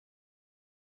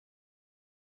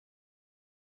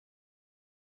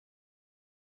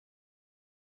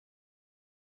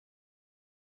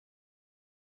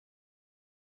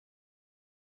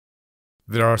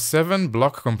There are 7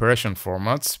 block compression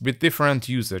formats with different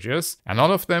usages, and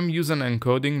all of them use an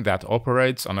encoding that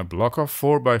operates on a block of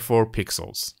 4x4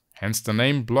 pixels, hence the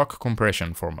name block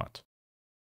compression format.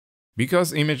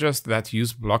 Because images that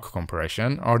use block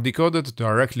compression are decoded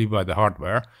directly by the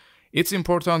hardware, it's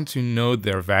important to know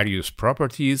their various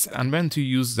properties and when to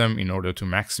use them in order to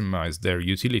maximize their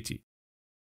utility.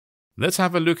 Let's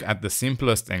have a look at the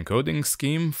simplest encoding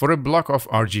scheme for a block of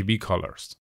RGB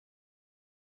colors.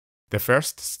 The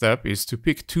first step is to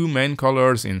pick 2 main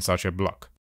colors in such a block.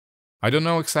 I don't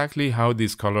know exactly how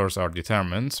these colors are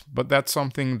determined, but that's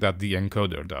something that the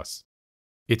encoder does.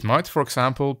 It might, for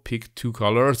example, pick 2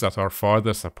 colors that are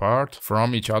farthest apart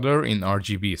from each other in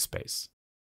RGB space.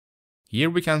 Here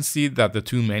we can see that the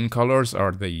 2 main colors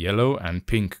are the yellow and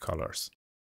pink colors.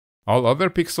 All other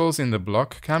pixels in the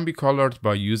block can be colored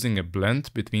by using a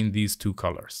blend between these 2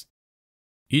 colors.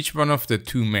 Each one of the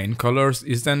 2 main colors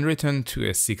is then written to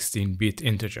a 16-bit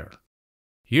integer.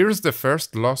 Here's the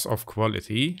first loss of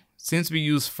quality, since we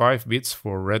use 5 bits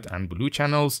for red and blue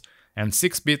channels and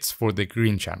 6 bits for the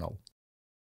green channel.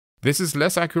 This is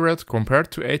less accurate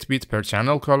compared to 8-bit per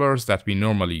channel colors that we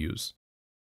normally use.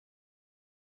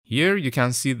 Here you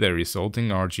can see the resulting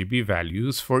RGB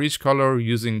values for each color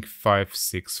using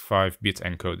 565-bit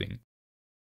encoding.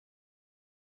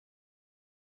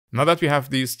 Now that we have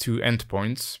these 2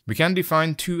 endpoints, we can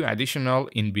define 2 additional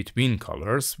in-between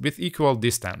colors with equal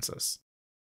distances.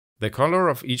 The color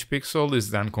of each pixel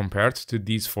is then compared to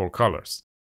these 4 colors.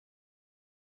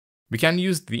 We can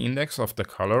use the index of the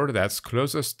color that's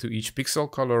closest to each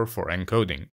pixel color for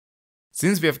encoding.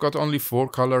 Since we have got only 4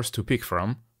 colors to pick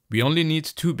from, we only need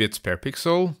 2 bits per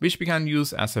pixel, which we can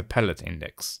use as a palette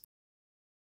index.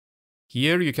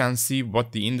 Here you can see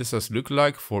what the indices look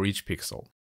like for each pixel.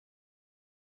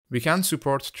 We can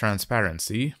support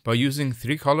transparency by using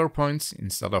 3 color points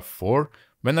instead of 4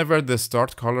 whenever the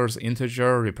start color's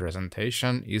integer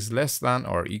representation is less than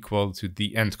or equal to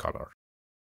the end color.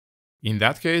 In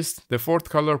that case, the 4th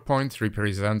color point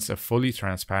represents a fully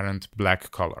transparent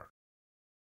black color.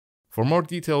 For more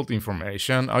detailed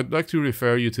information, I'd like to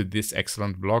refer you to this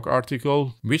excellent blog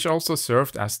article, which also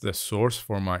served as the source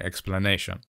for my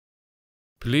explanation.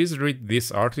 Please read this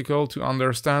article to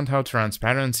understand how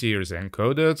transparency is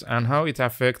encoded and how it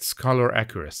affects color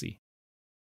accuracy.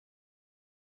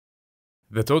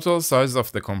 The total size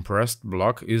of the compressed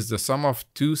block is the sum of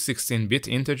 2 16-bit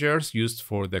integers used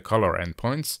for the color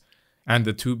endpoints and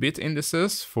the 2-bit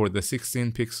indices for the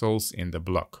 16 pixels in the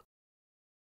block.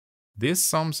 This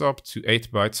sums up to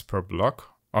 8 bytes per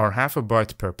block, or half a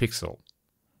byte per pixel.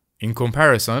 In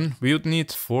comparison, we would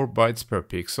need 4 bytes per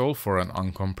pixel for an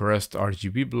uncompressed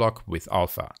RGB block with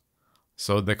alpha.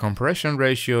 So the compression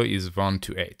ratio is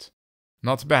 1:8.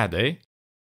 Not bad, eh?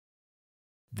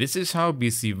 This is how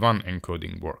BC1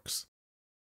 encoding works.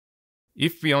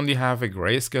 If we only have a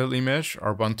grayscale image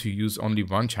or want to use only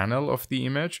one channel of the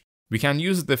image, we can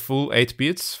use the full 8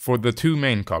 bits for the 2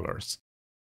 main colors.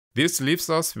 This leaves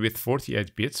us with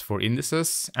 48 bits for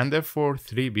indices and therefore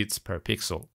 3 bits per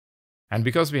pixel. And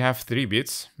because we have 3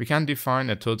 bits, we can define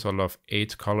a total of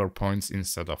 8 color points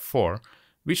instead of 4,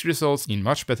 which results in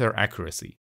much better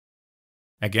accuracy.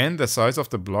 Again, the size of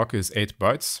the block is 8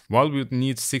 bytes, while we would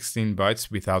need 16 bytes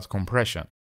without compression.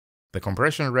 The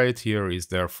compression rate here is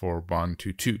therefore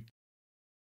 1:2.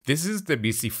 This is the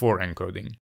BC4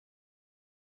 encoding.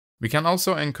 We can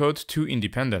also encode 2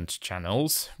 independent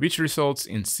channels, which results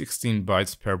in 16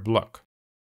 bytes per block.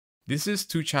 This is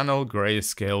 2-channel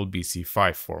grayscale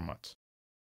BC5 format.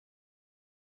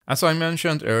 As I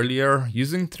mentioned earlier,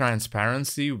 using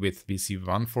transparency with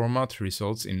BC1 format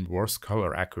results in worse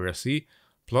color accuracy,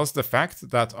 plus the fact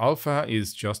that alpha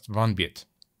is just 1 bit.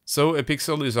 So a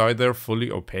pixel is either fully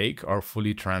opaque or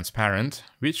fully transparent,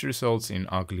 which results in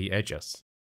ugly edges.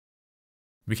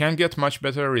 We can get much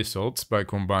better results by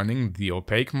combining the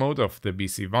opaque mode of the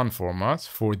BC1 format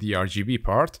for the RGB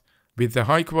part with the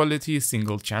high-quality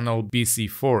single-channel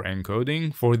BC4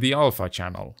 encoding for the alpha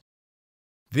channel.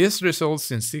 This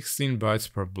results in 16 bytes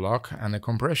per block and a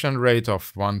compression rate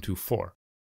of 1:4.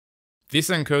 This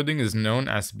encoding is known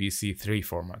as BC3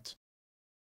 format.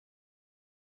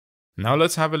 Now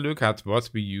let's have a look at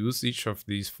what we use each of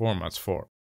these formats for.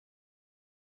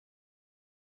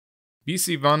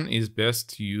 BC1 is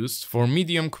best used for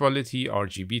medium quality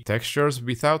RGB textures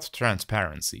without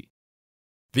transparency.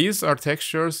 These are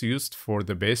textures used for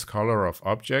the base color of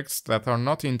objects that are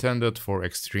not intended for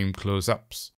extreme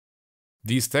close-ups.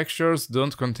 These textures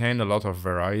don't contain a lot of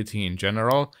variety in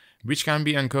general, which can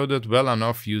be encoded well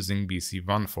enough using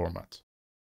BC1 format.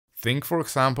 Think for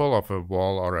example of a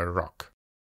wall or a rock.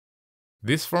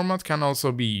 This format can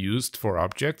also be used for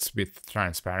objects with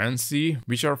transparency,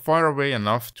 which are far away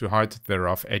enough to hide the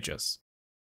rough edges.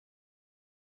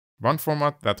 One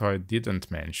format that I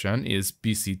didn't mention is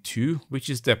BC2, which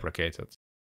is deprecated.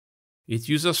 It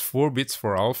uses 4 bits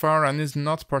for alpha and is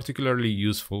not particularly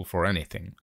useful for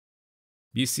anything.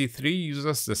 BC3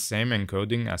 uses the same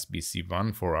encoding as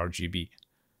BC1 for RGB.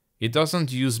 It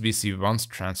doesn't use BC1's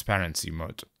transparency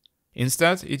mode.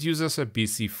 Instead, it uses a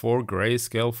BC4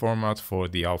 grayscale format for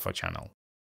the alpha channel.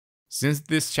 Since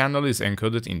this channel is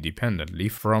encoded independently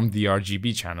from the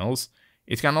RGB channels,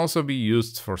 it can also be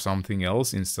used for something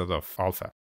else instead of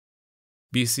alpha.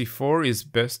 BC4 is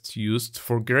best used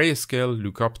for grayscale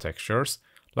lookup textures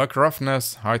like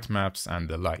roughness, height maps, and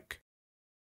the like.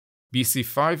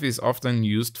 BC5 is often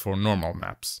used for normal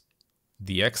maps.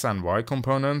 The X and Y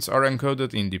components are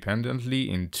encoded independently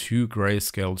in 2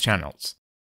 grayscale channels.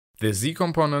 The Z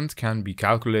component can be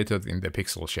calculated in the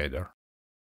pixel shader.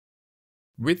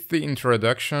 With the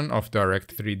introduction of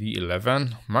Direct3D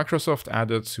 11, Microsoft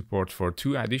added support for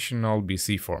 2 additional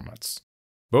BC formats.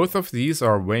 Both of these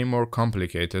are way more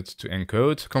complicated to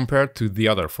encode compared to the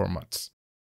other formats.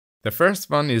 The first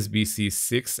one is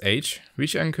BC6H,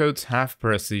 which encodes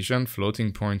half-precision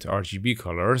floating-point RGB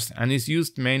colors and is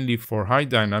used mainly for high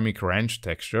dynamic range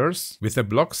textures with a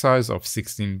block size of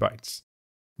 16 bytes.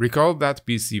 Recall that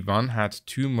BC1 had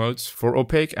 2 modes for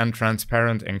opaque and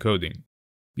transparent encoding.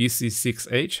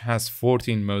 BC6H has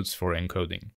 14 modes for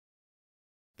encoding.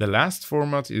 The last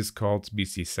format is called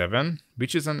BC7,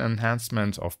 which is an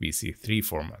enhancement of BC3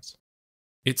 format.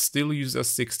 It still uses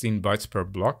 16 bytes per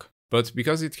block, but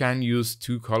because it can use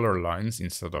 2 color lines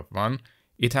instead of 1,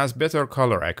 it has better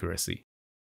color accuracy.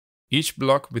 Each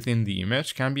block within the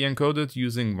image can be encoded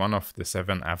using one of the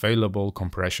 7 available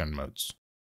compression modes.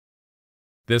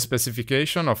 The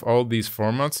specification of all these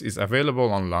formats is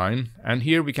available online, and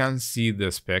here we can see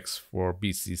the specs for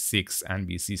BC6 and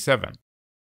BC7.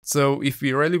 So if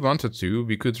we really wanted to,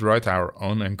 we could write our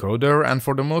own encoder, and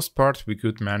for the most part we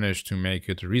could manage to make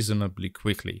it reasonably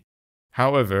quickly.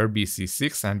 However,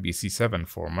 BC6 and BC7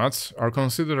 formats are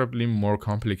considerably more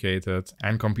complicated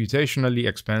and computationally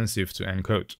expensive to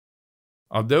encode.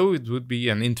 Although it would be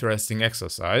an interesting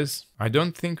exercise, I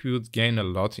don't think we would gain a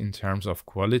lot in terms of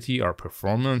quality or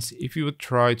performance if we would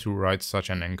try to write such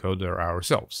an encoder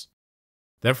ourselves.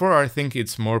 Therefore, I think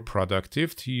it's more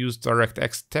productive to use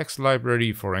DirectX text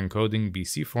library for encoding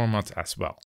BC formats as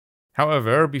well.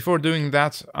 However, before doing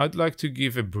that, I'd like to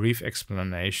give a brief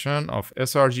explanation of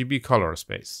sRGB color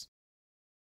space.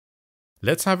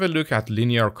 Let's have a look at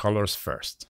linear colors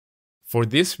first. For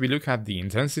this, we look at the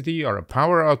intensity or a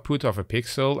power output of a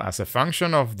pixel as a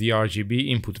function of the RGB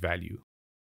input value.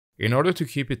 In order to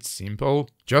keep it simple,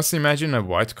 just imagine a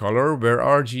white color where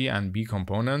RG and B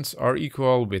components are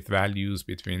equal with values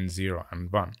between 0 and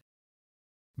 1.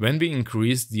 When we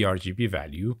increase the RGB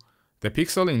value, the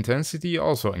pixel intensity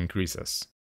also increases.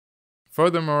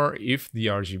 Furthermore, if the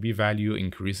RGB value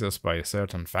increases by a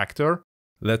certain factor,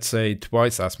 let's say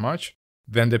twice as much,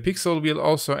 then the pixel will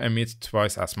also emit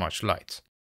twice as much light.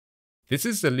 This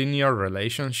is the linear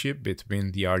relationship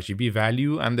between the RGB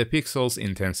value and the pixel's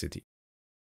intensity.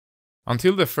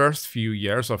 Until the first few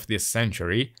years of this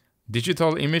century,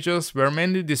 digital images were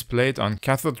mainly displayed on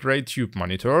cathode ray tube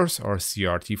monitors, or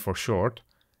CRT for short,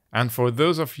 and for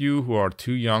those of you who are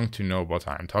too young to know what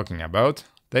I am talking about,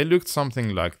 they looked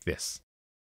something like this.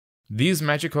 These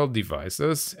magical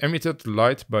devices emitted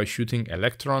light by shooting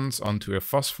electrons onto a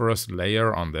phosphorus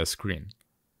layer on the screen.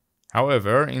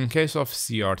 However, in case of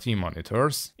CRT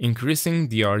monitors, increasing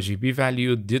the RGB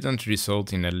value didn't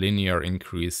result in a linear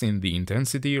increase in the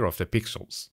intensity of the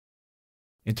pixels.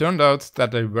 It turned out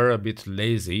that they were a bit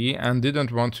lazy and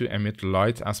didn't want to emit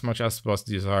light as much as was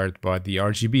desired by the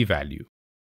RGB value.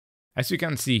 As you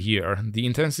can see here, the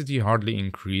intensity hardly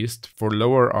increased for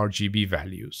lower RGB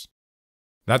values.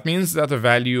 That means that a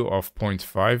value of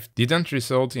 0.5 didn't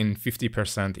result in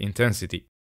 50% intensity.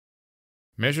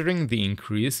 Measuring the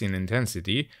increase in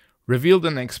intensity revealed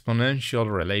an exponential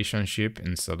relationship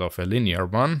instead of a linear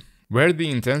one, where the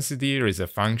intensity is a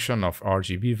function of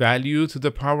RGB value to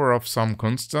the power of some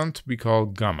constant we call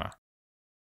gamma.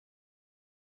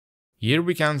 Here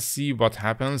we can see what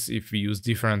happens if we use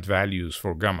different values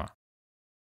for gamma.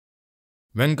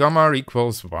 When gamma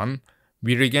equals 1,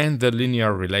 we regain the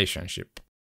linear relationship.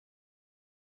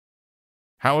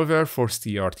 However, for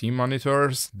CRT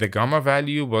monitors, the gamma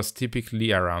value was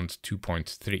typically around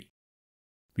 2.3.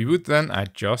 We would then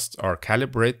adjust or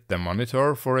calibrate the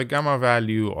monitor for a gamma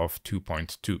value of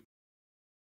 2.2.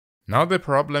 Now the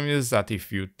problem is that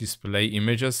if you display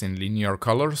images in linear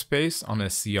color space on a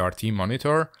CRT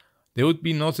monitor, they would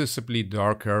be noticeably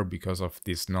darker because of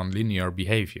this nonlinear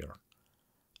behavior.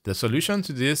 The solution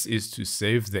to this is to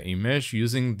save the image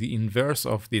using the inverse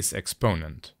of this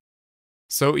exponent.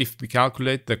 So if we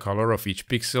calculate the color of each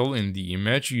pixel in the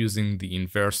image using the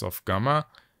inverse of gamma,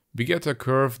 we get a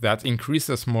curve that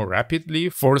increases more rapidly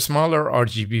for smaller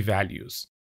RGB values.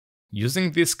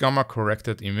 Using this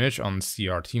gamma-corrected image on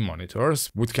CRT monitors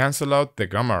would cancel out the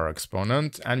gamma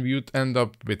exponent and we would end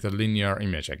up with a linear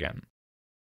image again.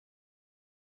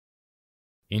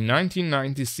 In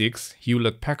 1996,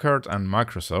 Hewlett-Packard and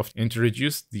Microsoft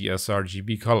introduced the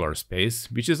sRGB color space,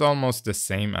 which is almost the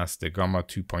same as the Gamma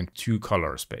 2.2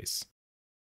 color space.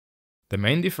 The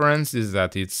main difference is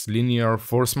that it's linear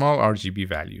for small RGB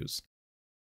values.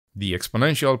 The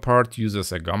exponential part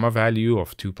uses a gamma value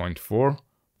of 2.4,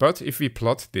 but if we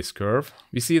plot this curve,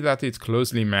 we see that it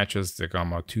closely matches the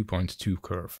Gamma 2.2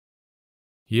 curve.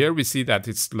 Here we see that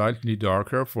it's slightly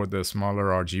darker for the smaller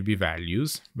RGB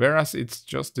values, whereas it's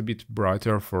just a bit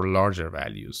brighter for larger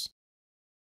values.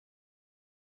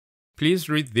 Please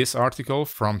read this article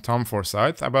from Tom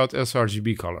Forsyth about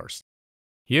sRGB colors.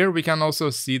 Here we can also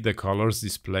see the colors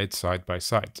displayed side by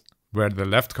side, where the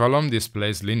left column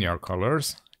displays linear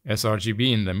colors,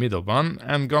 sRGB in the middle one,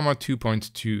 and Gamma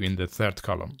 2.2 in the third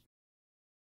column.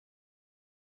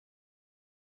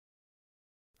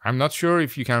 I'm not sure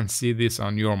if you can see this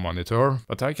on your monitor,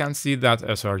 but I can see that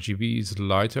sRGB is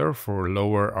lighter for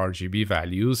lower RGB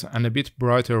values and a bit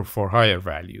brighter for higher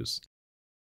values.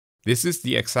 This is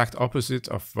the exact opposite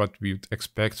of what we would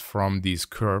expect from these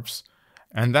curves,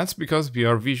 and that's because we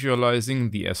are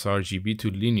visualizing the sRGB to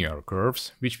linear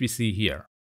curves, which we see here.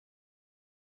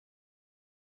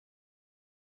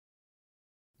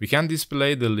 We can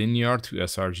display the linear to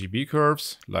sRGB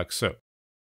curves like so.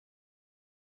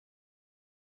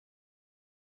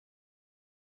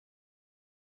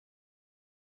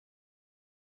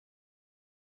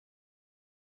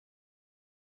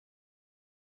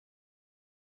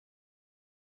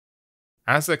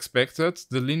 As expected,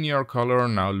 the linear color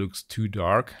now looks too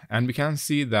dark, and we can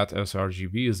see that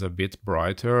sRGB is a bit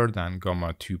brighter than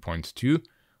Gamma 2.2,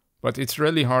 but it's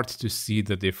really hard to see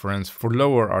the difference for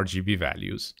lower RGB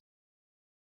values.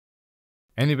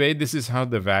 Anyway, this is how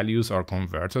the values are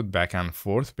converted back and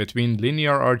forth between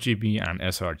linear RGB and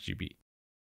sRGB.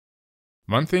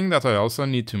 One thing that I also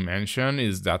need to mention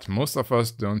is that most of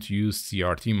us don't use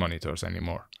CRT monitors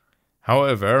anymore.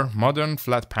 However, modern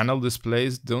flat panel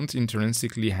displays don't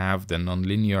intrinsically have the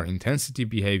nonlinear intensity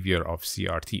behavior of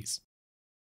CRTs.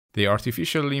 They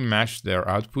artificially match their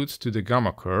output to the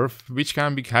gamma curve, which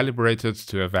can be calibrated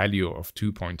to a value of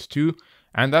 2.2,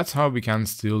 and that's how we can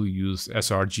still use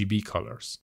sRGB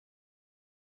colors.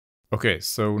 Okay,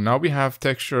 so now we have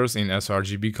textures in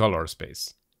sRGB color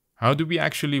space. How do we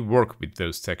actually work with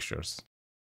those textures?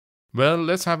 Well,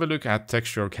 let's have a look at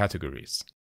texture categories.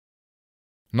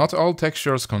 Not all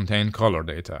textures contain color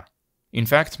data. In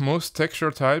fact, most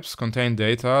texture types contain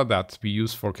data that we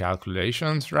use for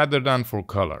calculations rather than for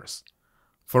colors.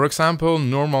 For example,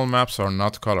 normal maps are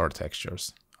not color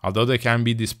textures. Although they can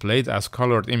be displayed as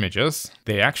colored images,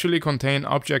 they actually contain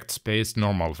object space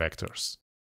normal vectors.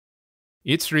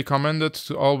 It's recommended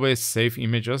to always save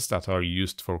images that are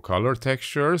used for color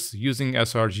textures using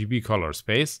sRGB color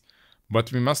space,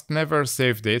 but we must never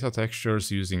save data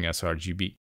textures using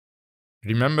sRGB.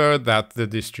 Remember that the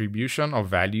distribution of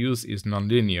values is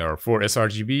nonlinear for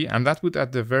sRGB, and that would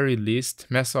at the very least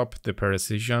mess up the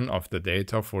precision of the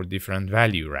data for different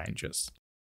value ranges.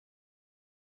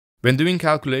 When doing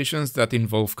calculations that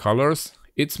involve colors,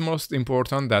 it's most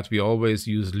important that we always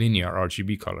use linear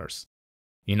RGB colors.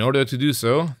 In order to do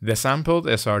so, the sampled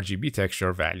sRGB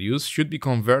texture values should be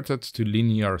converted to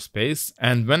linear space,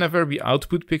 and whenever we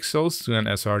output pixels to an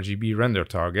sRGB render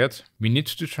target, we need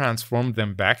to transform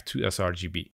them back to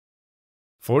sRGB.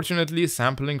 Fortunately,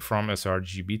 sampling from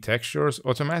sRGB textures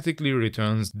automatically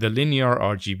returns the linear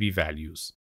RGB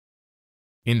values.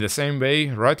 In the same way,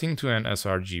 writing to an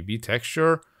sRGB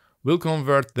texture will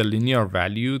convert the linear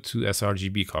value to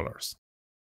sRGB colors.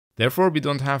 Therefore, we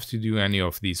don't have to do any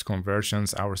of these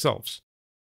conversions ourselves.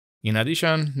 In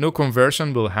addition, no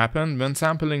conversion will happen when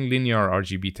sampling linear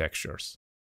RGB textures.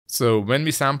 So when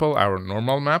we sample our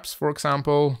normal maps, for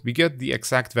example, we get the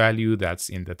exact value that's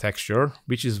in the texture,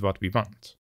 which is what we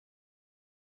want.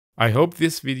 I hope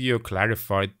this video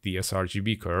clarified the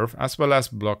sRGB curve as well as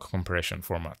block compression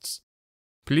formats.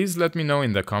 Please let me know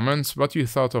in the comments what you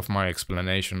thought of my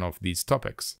explanation of these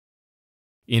topics.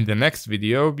 In the next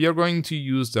video, we are going to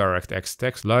use DirectX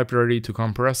Text library to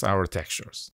compress our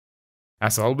textures.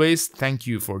 As always, thank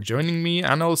you for joining me,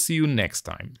 and I'll see you next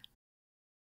time.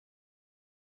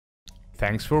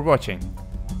 Thanks for watching.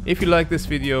 If you like this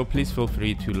video, please feel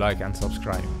free to like and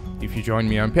subscribe. If you join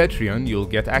me on Patreon, you'll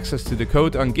get access to the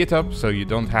code on GitHub, so you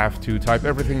don't have to type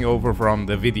everything over from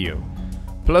the video.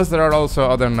 Plus there are also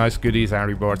other nice goodies and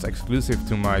rewards exclusive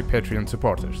to my Patreon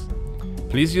supporters.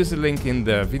 Please use the link in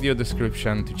the video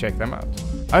description to check them out.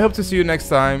 I hope to see you next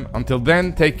time. Until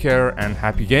then, take care and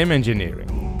happy game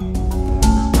engineering!